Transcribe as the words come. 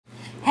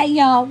Hey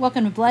y'all,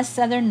 welcome to Blessed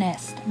Southern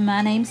Nest.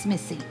 My name's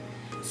Missy.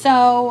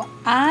 So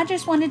I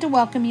just wanted to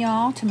welcome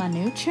y'all to my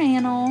new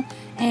channel,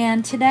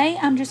 and today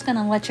I'm just going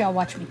to let y'all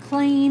watch me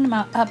clean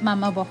up my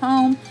mobile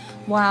home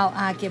while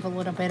I give a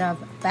little bit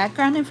of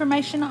background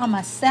information on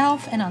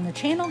myself and on the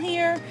channel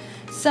here.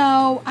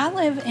 So I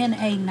live in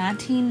a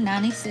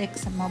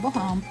 1996 mobile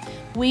home.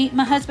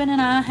 My husband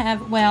and I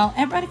have, well,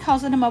 everybody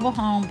calls it a mobile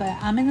home, but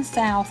I'm in the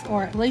South,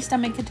 or at least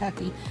I'm in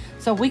Kentucky,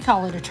 so we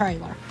call it a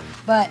trailer.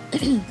 But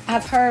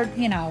I've heard,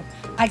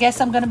 I guess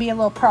I'm going to be a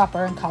little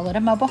proper and call it a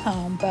mobile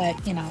home, but,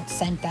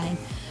 same thing.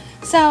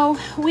 So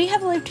we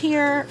have lived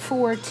here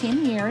for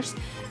 10 years,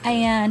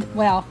 and,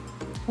 well,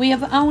 we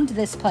have owned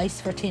this place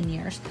for 10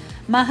 years.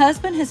 My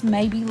husband has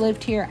maybe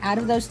lived here out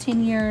of those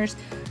 10 years,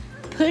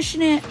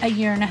 pushing it a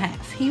year and a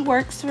half. He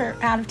works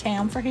out of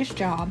town for his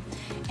job,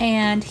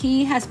 and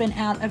he has been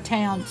out of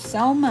town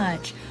so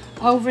much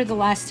over the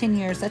last 10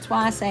 years. That's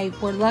why I say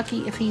we're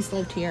lucky if he's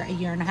lived here a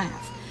year and a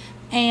half.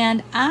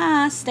 And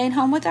I stayed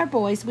home with our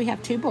boys. We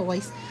have two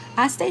boys.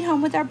 I stayed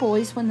home with our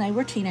boys when they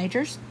were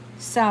teenagers.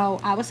 So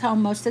I was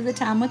home most of the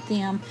time with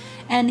them.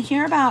 And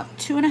here about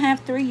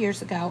 2.5, 3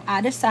 years ago, I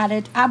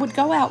decided I would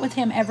go out with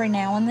him every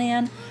now and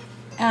then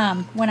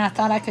when I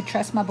thought I could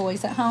trust my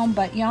boys at home.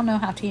 But y'all know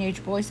how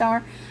teenage boys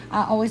are.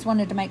 I always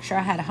wanted to make sure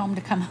I had a home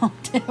to come home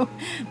to.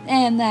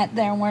 And that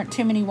there weren't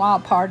too many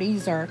wild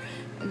parties or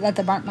that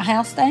they burnt my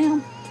house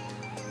down.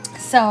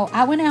 So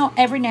I went out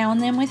every now and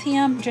then with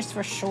him, just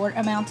for short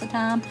amounts of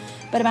time.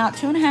 But about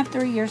 2.5,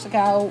 3 years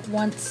ago,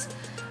 once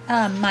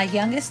my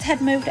youngest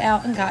had moved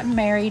out and gotten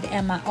married,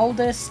 and my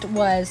oldest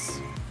was,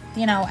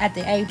 at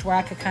the age where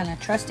I could kind of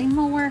trust him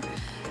more,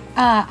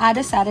 I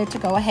decided to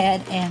go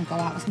ahead and go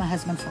out with my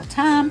husband full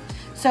time.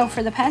 So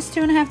for the past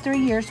 2.5, 3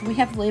 years, we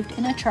have lived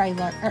in a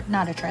trailer, or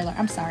not a trailer,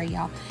 I'm sorry,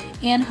 y'all,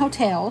 in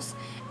hotels.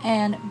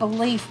 And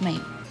believe me,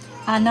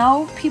 I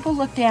know some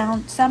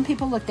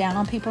people look down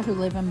on people who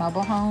live in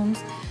mobile homes,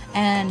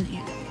 and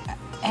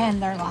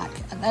they're like,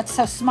 that's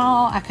so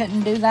small, I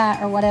couldn't do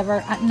that, or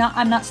whatever.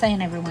 I'm not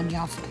saying everyone,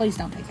 y'all, so please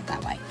don't take it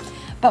that way.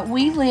 But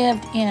we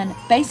lived in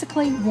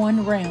basically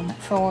one room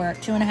for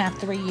 2.5,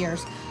 3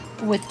 years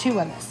with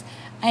two of us.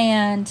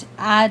 And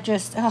I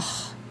just,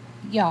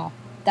 y'all,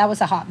 that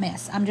was a hot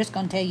mess. I'm just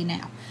going to tell you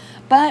now.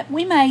 But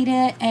we made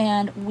it,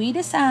 and we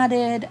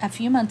decided a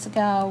few months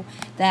ago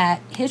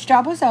that his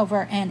job was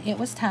over and it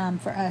was time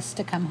for us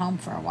to come home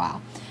for a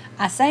while.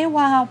 I say a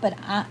while, but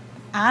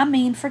I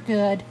mean for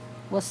good.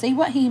 We'll see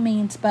what he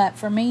means, but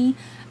for me,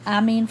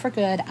 I mean for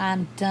good.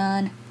 I'm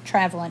done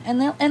traveling.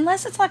 And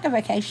unless it's like a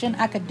vacation,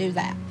 I could do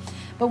that.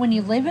 But when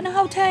you live in a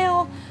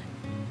hotel,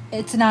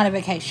 it's not a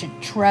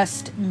vacation.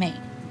 Trust me.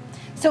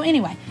 So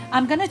anyway,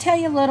 I'm going to tell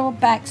you a little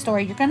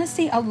backstory. You're going to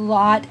see a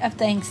lot of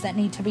things that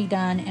need to be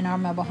done in our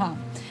mobile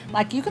home.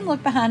 Like, you can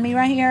look behind me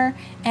right here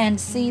and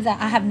see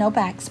that I have no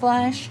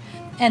backsplash.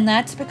 And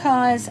that's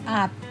because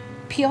I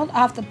peeled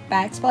off the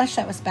backsplash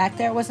that was back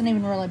there. It wasn't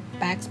even really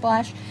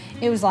backsplash.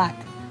 It was like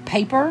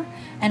paper.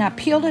 And I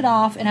peeled it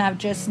off, and I've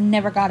just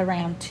never got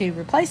around to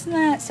replacing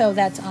that. So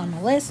that's on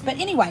my list. But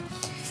anyway,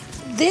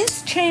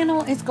 this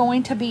channel is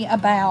going to be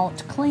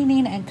about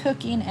cleaning and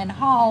cooking and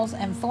hauls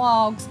and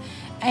vlogs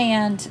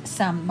and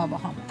some mobile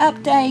home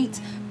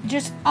updates,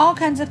 just all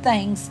kinds of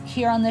things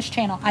here on this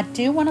channel. I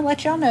do want to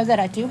let y'all know that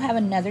I do have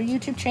another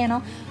YouTube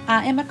channel.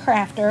 I am a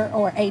crafter,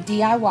 or a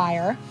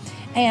DIYer,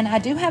 and I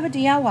do have a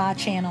DIY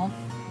channel.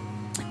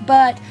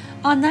 But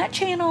on that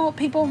channel,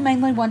 people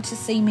mainly want to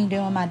see me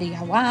doing my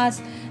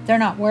DIYs. They're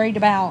not worried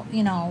about,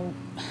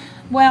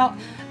 well,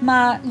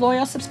 my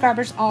loyal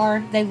subscribers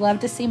are. They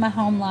love to see my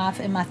home life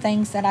and my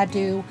things that I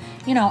do,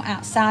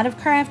 outside of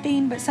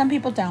crafting. But some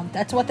people don't.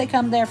 That's what they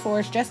come there for,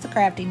 is just the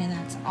crafting, and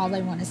that's all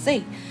they want to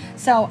see.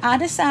 So I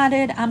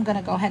decided I'm going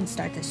to go ahead and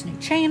start this new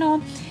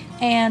channel.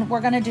 And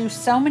we're going to do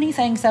so many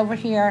things over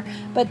here.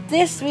 But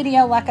this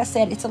video, like I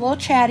said, it's a little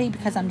chatty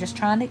because I'm just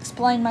trying to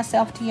explain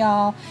myself to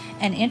y'all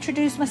and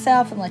introduce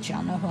myself and let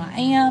y'all know who I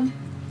am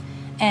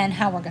and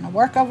how we're going to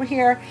work over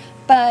here.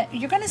 But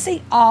you're going to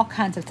see all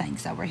kinds of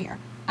things over here.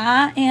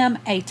 I am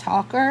a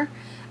talker.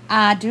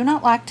 I do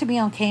not like to be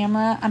on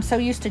camera. I'm so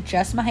used to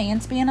just my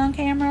hands being on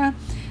camera.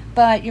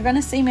 But you're going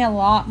to see me a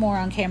lot more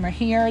on camera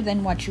here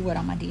than what you would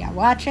on my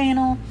DIY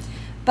channel.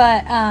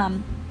 But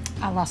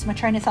I lost my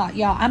train of thought.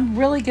 Y'all, I'm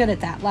really good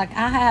at that. Like,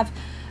 I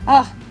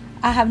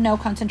have no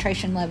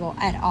concentration level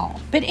at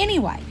all. But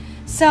anyway,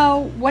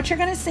 so what you're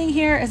going to see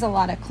here is a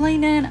lot of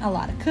cleaning, a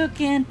lot of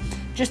cooking,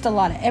 just a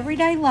lot of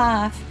everyday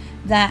life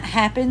that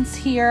happens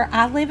here.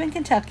 I live in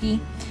Kentucky.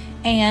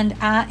 And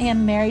I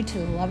am married to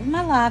the love of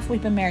my life.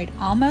 We've been married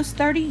almost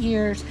 30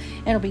 years.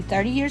 It'll be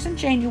 30 years in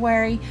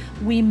January.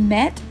 We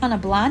met on a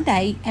blind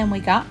date, and we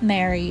got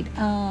married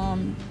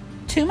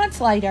 2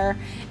 months later.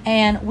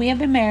 And we have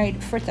been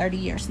married for 30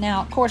 years.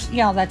 Now, of course,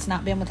 y'all, that's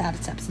not been without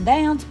its ups and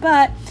downs.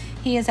 But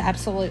he is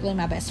absolutely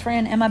my best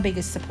friend and my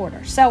biggest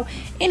supporter. So,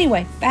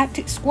 anyway, back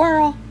to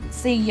squirrel.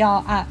 See,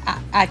 y'all,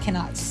 I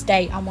cannot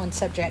stay on one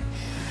subject.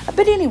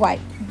 But anyway,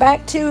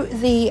 back to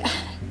the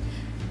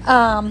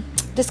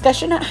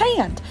discussion at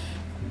hand.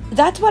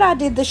 that's what I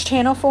did this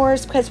channel for,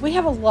 is because we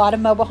have a lot of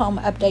mobile home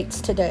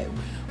updates to do.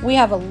 We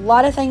have a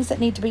lot of things that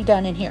need to be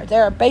done in here.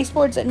 There are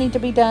baseboards that need to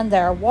be done.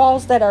 There are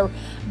walls that are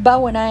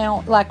bowing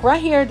out. Like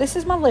right here, this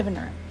is my living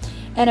room.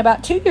 And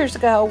about 2 years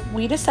ago,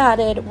 we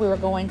decided we were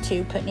going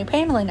to put new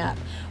paneling up.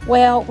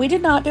 Well, we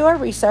did not do our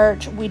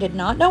research. We did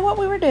not know what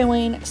we were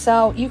doing.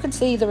 So you can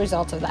see the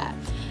results of that.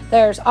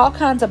 There's all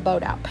kinds of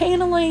bowed out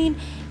paneling.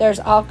 There's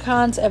all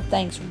kinds of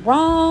things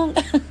wrong.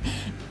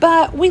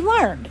 But we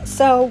learned.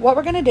 So what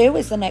we're going to do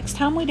is the next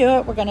time we do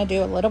it, we're going to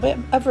do a little bit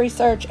of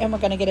research and we're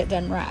going to get it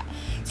done right.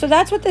 So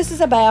that's what this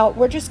is about.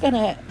 We're just going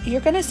to,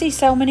 you're going to see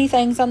so many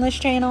things on this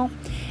channel.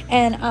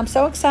 And I'm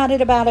so excited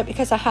about it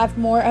because I have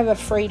more of a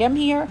freedom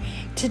here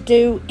to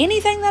do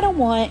anything that I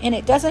want. And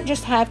it doesn't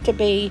just have to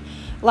be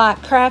like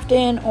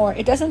crafting, or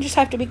it doesn't just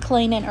have to be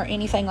cleaning or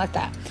anything like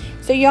that.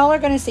 So y'all are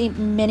going to see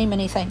many,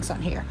 many things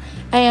on here.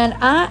 And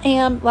I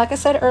am, like I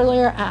said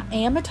earlier, I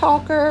am a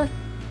talker.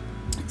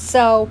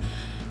 So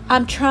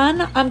I'm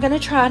going to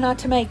try not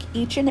to make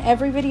each and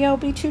every video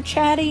be too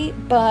chatty,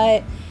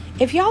 but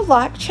if y'all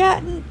like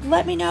chatting,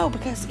 let me know,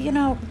 because, you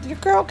know, your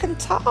girl can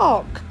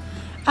talk.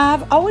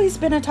 I've always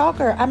been a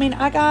talker. I mean,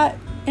 I got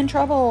in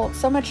trouble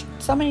so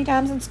many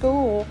times in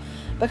school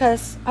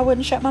because I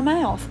wouldn't shut my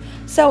mouth.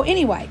 So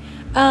anyway,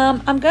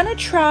 I'm going to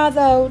try,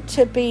 though,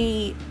 to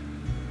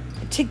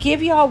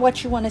give y'all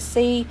what you want to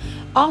see.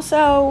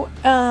 Also,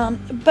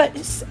 but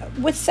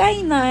with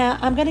saying that,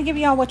 I'm going to give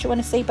y'all what you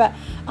want to see, but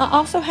I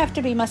also have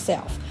to be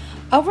myself.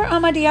 Over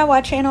on my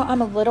DIY channel,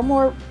 I'm a little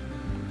more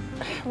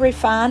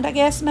refined, I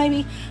guess,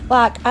 maybe.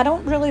 Like, I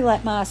don't really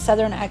let my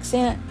southern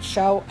accent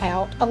show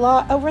out a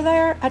lot over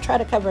there. I try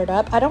to cover it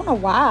up. I don't know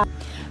why,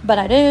 but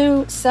I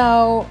do.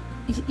 So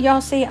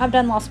y'all see, I've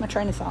done lost my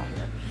train of thought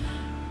here.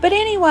 But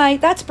anyway,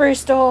 that's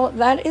Bristol.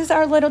 That is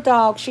our little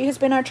dog. She has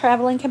been our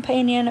traveling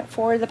companion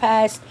for the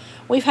past,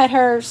 we've had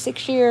her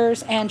 6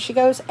 years, and she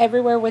goes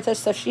everywhere with us.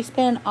 So she's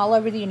been all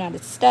over the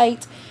United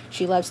States.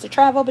 She loves to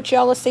travel, but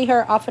y'all will see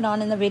her off and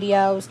on in the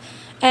videos.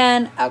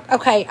 And,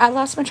 okay, I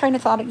lost my train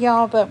of thought,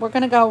 y'all, but we're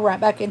going to go right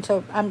back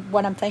into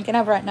what I'm thinking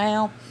of right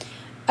now.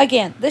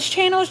 Again, this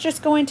channel is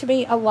just going to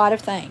be a lot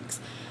of things,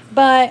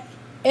 but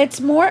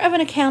it's more of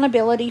an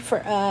accountability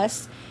for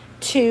us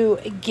to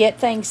get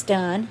things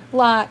done.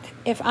 Like,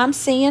 if I'm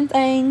seeing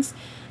things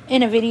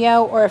in a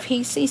video, or if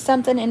he sees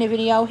something in a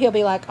video, he'll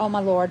be like, oh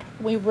my Lord,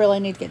 we really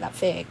need to get that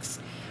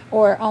fixed.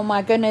 Or, oh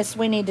my goodness,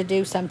 we need to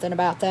do something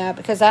about that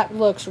because that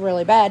looks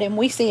really bad. And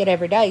we see it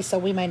every day, so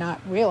we may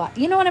not realize.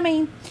 You know what I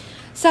mean?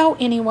 So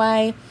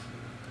anyway,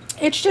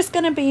 it's just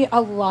going to be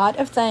a lot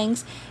of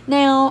things.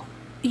 Now,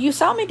 you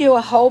saw me do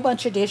a whole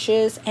bunch of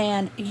dishes,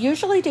 and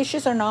usually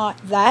dishes are not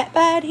that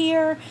bad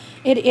here.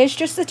 It is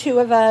just the two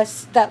of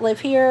us that live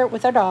here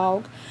with our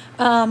dog.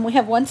 We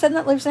have one son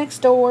that lives next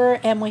door,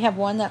 and we have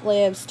one that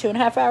lives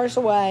 2.5 hours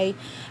away.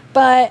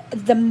 But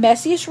the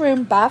messiest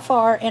room by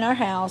far in our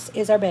house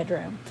is our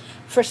bedroom.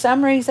 For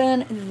some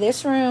reason,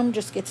 this room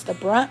just gets the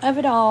brunt of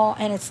it all,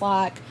 and it's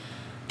like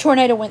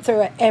tornado went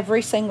through it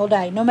every single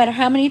day, no matter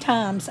how many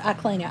times I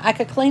clean it. I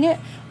could clean it,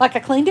 like I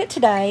cleaned it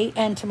today,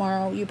 and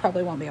tomorrow you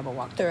probably won't be able to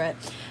walk through it.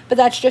 But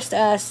that's just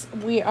us.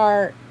 We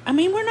are, I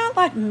mean, we're not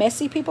like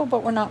messy people,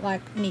 but we're not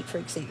like neat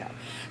freaks either.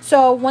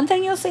 So one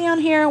thing you'll see on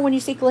here when you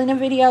see cleaning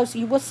videos,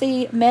 you will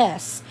see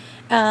mess.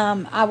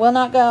 I will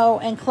not go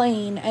and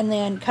clean and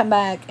then come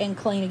back and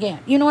clean again.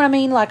 You know what I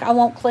mean? Like, I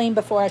won't clean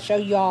before I show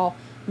y'all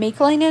me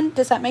cleaning.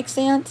 Does that make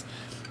sense?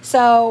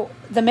 So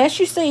the mess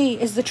you see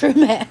is the true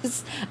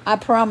mess. I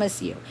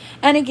promise you.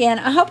 And again,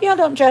 I hope y'all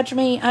don't judge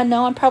me. I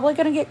know I'm probably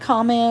going to get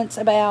comments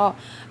about,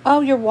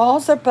 oh, your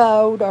walls are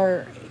bowed,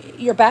 or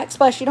your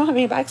backsplash, you don't have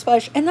any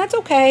backsplash. And that's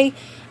okay.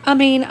 I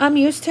mean, I'm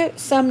used to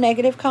some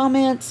negative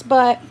comments,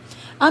 but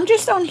I'm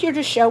just on here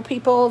to show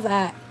people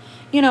that,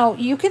 you know,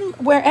 you can,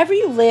 wherever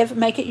you live,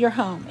 make it your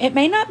home. It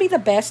may not be the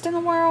best in the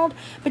world,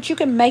 but you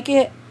can make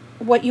it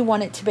what you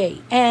want it to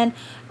be. And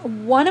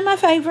one of my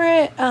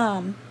favorite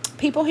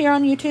people here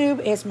on YouTube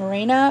is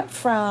Marina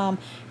from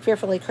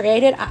Fearfully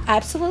Created. I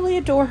absolutely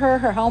adore her.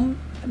 Her home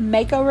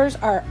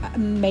makeovers are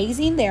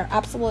amazing. They're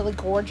absolutely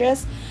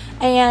gorgeous.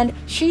 And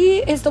she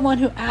is the one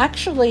who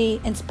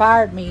actually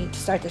inspired me to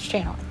start this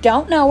channel.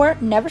 Don't know her,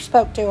 never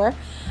spoke to her,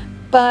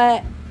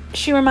 but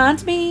she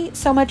reminds me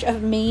so much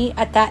of me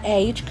at that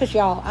age, because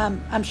y'all,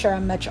 I'm sure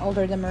I'm much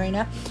older than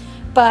Marina,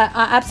 but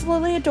I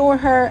absolutely adore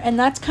her, and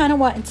that's kind of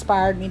what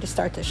inspired me to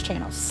start this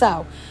channel.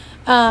 So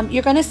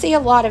you're going to see a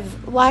lot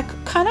of, like,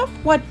 kind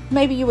of what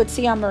maybe you would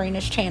see on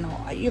Marina's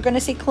channel. You're going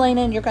to see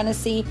cleaning. You're going to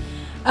see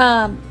me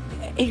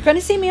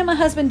and my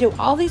husband do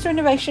all these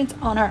renovations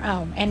on our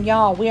own. And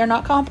y'all, we are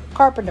not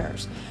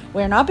carpenters.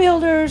 We are not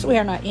builders. We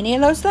are not any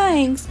of those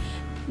things.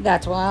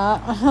 That's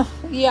why,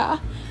 yeah,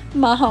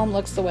 my home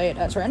looks the way it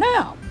does right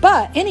now.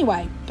 But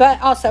anyway, but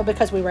also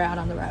because we were out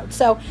on the road.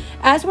 So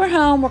as we're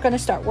home, we're going to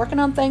start working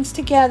on things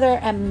together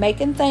and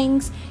making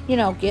things, you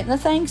know, getting the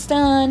things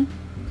done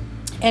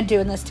and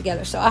doing this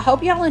together. So I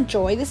hope y'all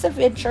enjoy this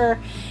adventure.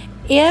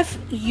 If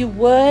you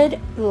would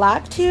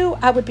like to,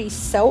 I would be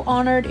so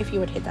honored if you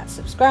would hit that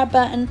subscribe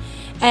button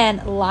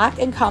and like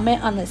and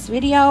comment on this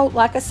video.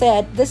 Like I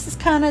said, this is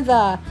kind of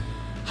the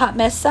hot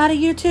mess side of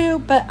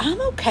YouTube, but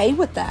I'm okay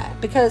with that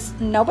because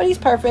nobody's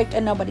perfect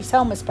and nobody's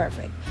home is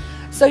perfect.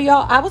 So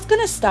y'all, I was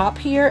going to stop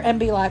here and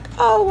be like,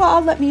 oh, well,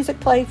 I'll let music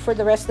play for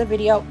the rest of the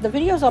video. The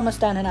video's almost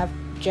done and I've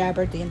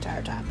jabbered the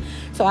entire time.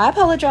 So I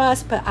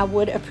apologize, but I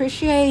would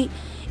appreciate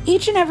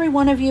each and every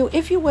one of you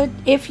if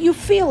you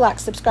feel like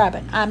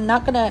subscribing. I'm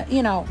not going to,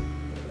 you know,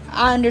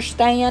 I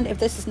understand if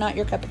this is not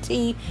your cup of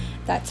tea.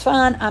 That's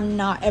fine. I'm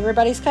not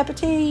everybody's cup of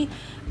tea.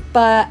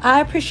 But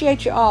I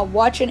appreciate you all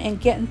watching and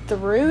getting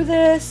through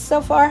this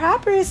so far. Hi,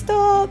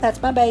 Bristol.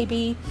 That's my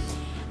baby.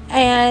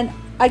 And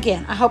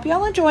again, I hope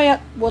y'all enjoy it.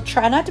 We'll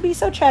try not to be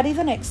so chatty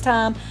the next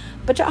time.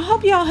 But I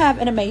hope y'all have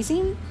an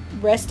amazing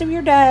rest of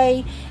your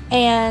day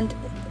and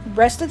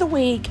rest of the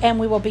week. And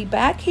we will be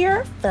back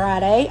here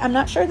Friday. I'm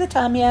not sure the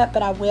time yet,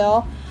 but I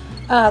will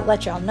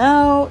let y'all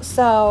know.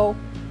 So,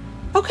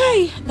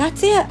 okay,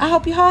 that's it. I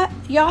hope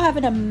y'all have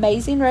an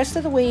amazing rest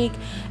of the week.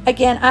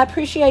 Again, I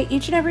appreciate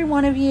each and every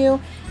one of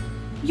you.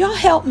 Y'all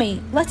help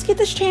me. Let's get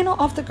this channel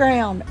off the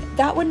ground.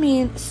 That would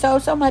mean so,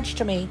 so much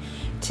to me,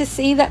 to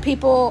see that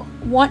people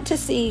want to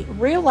see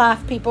real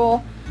life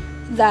people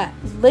that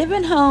live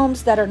in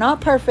homes that are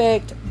not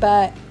perfect,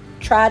 but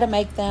try to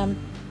make them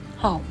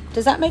home.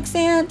 Does that make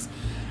sense?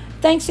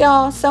 Thanks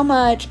y'all so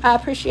much. I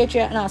appreciate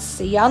you, and I'll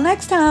see y'all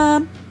next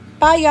time.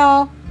 Bye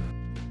y'all.